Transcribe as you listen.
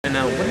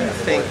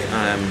think,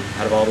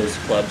 out of all those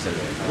clubs, and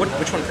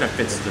which one kind of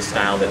fits the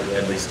style that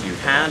at least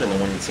you've had, and the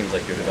one that seems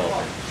like you're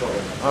developing?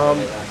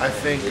 I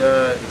think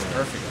it's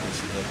perfect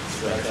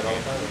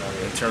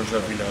in terms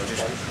of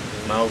just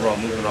my overall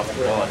movement off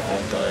the ball. I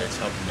think it's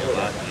helping me a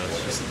lot.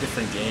 It's just a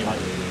different game.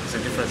 It's a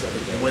different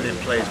the way they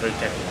play is very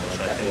technical.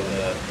 So I think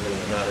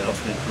it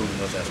helps me improve in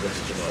those aspects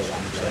as well.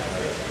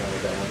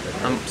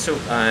 So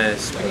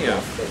speaking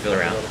of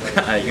Villarreal,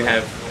 you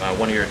have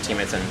one of your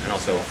teammates and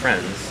also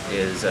friends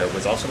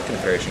was also in the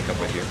Confederation Cup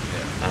with you,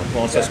 who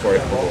also scored a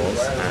couple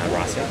goals,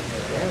 Rossi.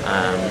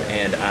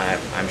 And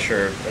I'm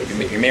sure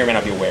you may or may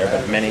not be aware,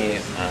 but many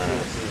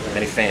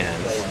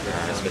fans,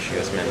 especially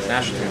U.S. men's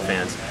national team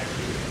fans,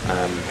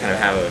 kind of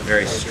have a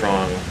very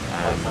strong,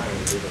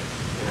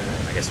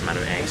 I guess, amount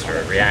of angst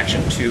or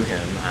reaction to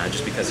him,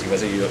 just because he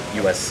was a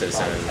U.S.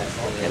 citizen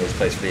and he's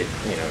plays for the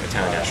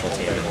Italian national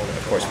team, and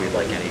of course we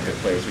like any good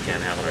players we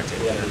can have on our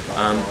team.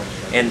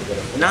 And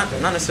not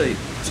necessarily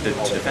to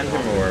defend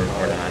him or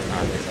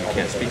not, you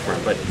can't speak for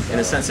him, but in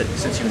a sense that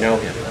since you know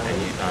him,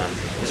 and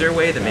is there a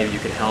way that maybe you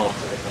could help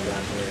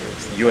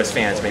U.S.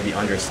 fans maybe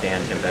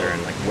understand him better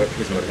and what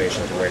his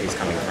motivations and where he's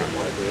coming from?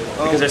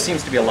 Because there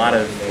seems to be a lot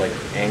of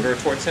anger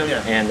towards him,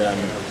 and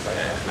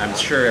I'm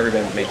sure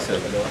everybody makes a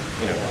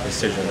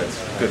decision that's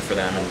good for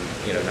them and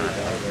not.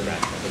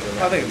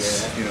 I think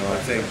it's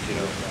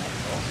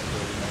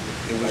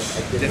it was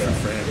different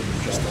for him,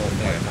 just the whole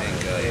thing. I think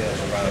he was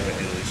brought up in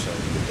Italy, so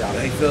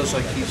he feels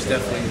like he's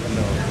definitely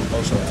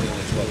also on the team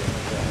as well.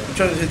 In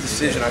terms of his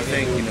decision, I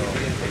think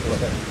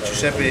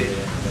Giuseppe,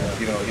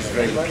 he's a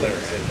very good player,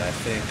 and I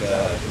think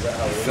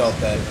he felt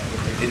that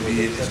it'd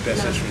be in his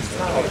best interest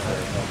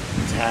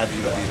to have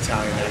the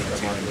Italian national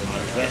team on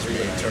his resume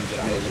in terms of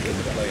looking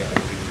to play on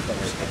the big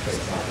clubs.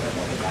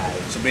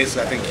 So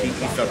basically, I think he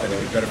felt that it'd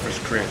be better for his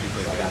career if he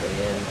played there.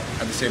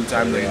 At the same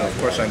time, of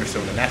course, I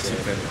understand what the national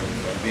team,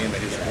 being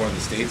that he was born in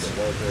the States,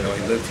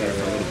 he lived here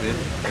for a little bit.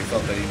 He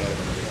felt that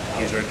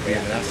he's ready to be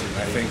in the national team.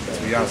 I think, to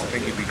be honest, I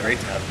think it'd be great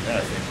to have him there.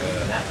 I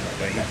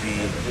think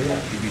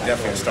he'd be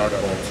definitely a starter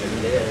on the team,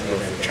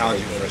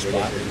 challenging for a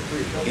spot.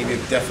 He'd be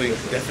definitely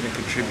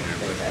contributor,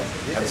 but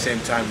at the same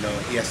time,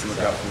 he has to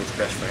look out for what's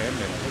best for him,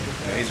 and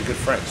he's a good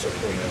friend. So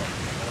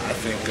I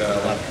think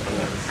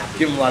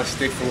give him a lot of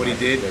stick for what he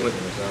did, but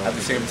at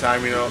the same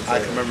time, I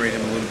commemorate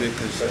him a little bit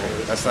because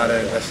that's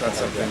not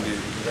something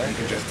that you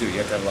can just do. You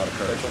have to have a lot of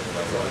courage.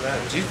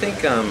 Do you think?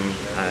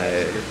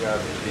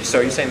 So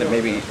are you saying that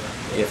maybe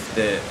if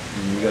the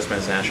U.S.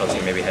 men's national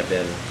team maybe had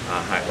been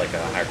a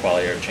higher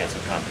quality or chance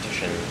of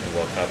competition in the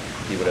World Cup,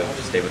 he would have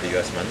stayed with the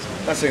U.S. men's?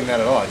 I'm not saying that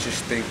at all. I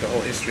just think the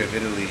whole history of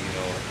Italy,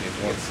 they've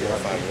won 4 or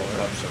 5 World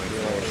Cups, so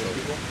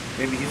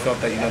maybe he felt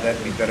that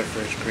that'd be better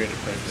for his career to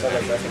play for the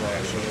national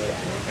team. So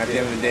at the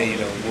end of the day,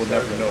 we'll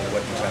never know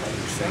what exactly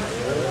he's saying.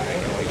 I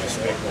can only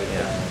just speculate.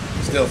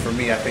 Still, for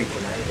me, I think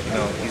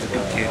he's a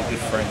good kid, a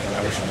good friend, and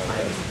I wish him all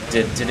the best.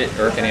 Did it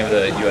irk any of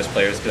the U.S.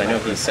 players? Because I know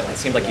it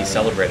seemed like he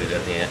celebrated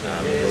at the end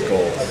his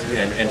goals,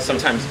 and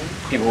sometimes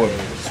people who have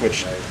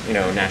switched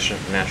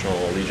national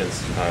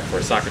allegiance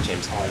for soccer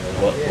teams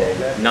will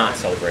not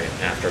celebrate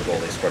after a goal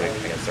they scored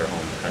against their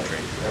home country.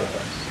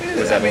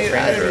 Was that I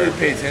didn't really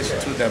pay attention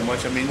to it that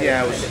much. It was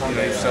he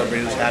was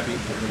celebrating, he was happy,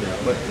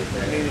 but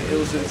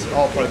it's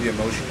all part of the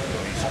emotion.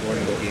 He scored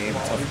in the game,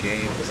 tough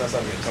game,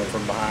 come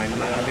from behind. I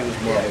think it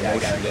was more of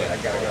emotion than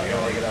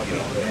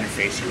in your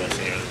face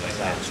USA or anything like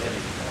that. So,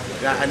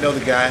 I know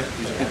the guy.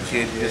 He's a good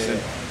kid.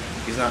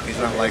 He's not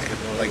like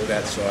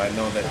that. So I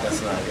know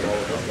that's not.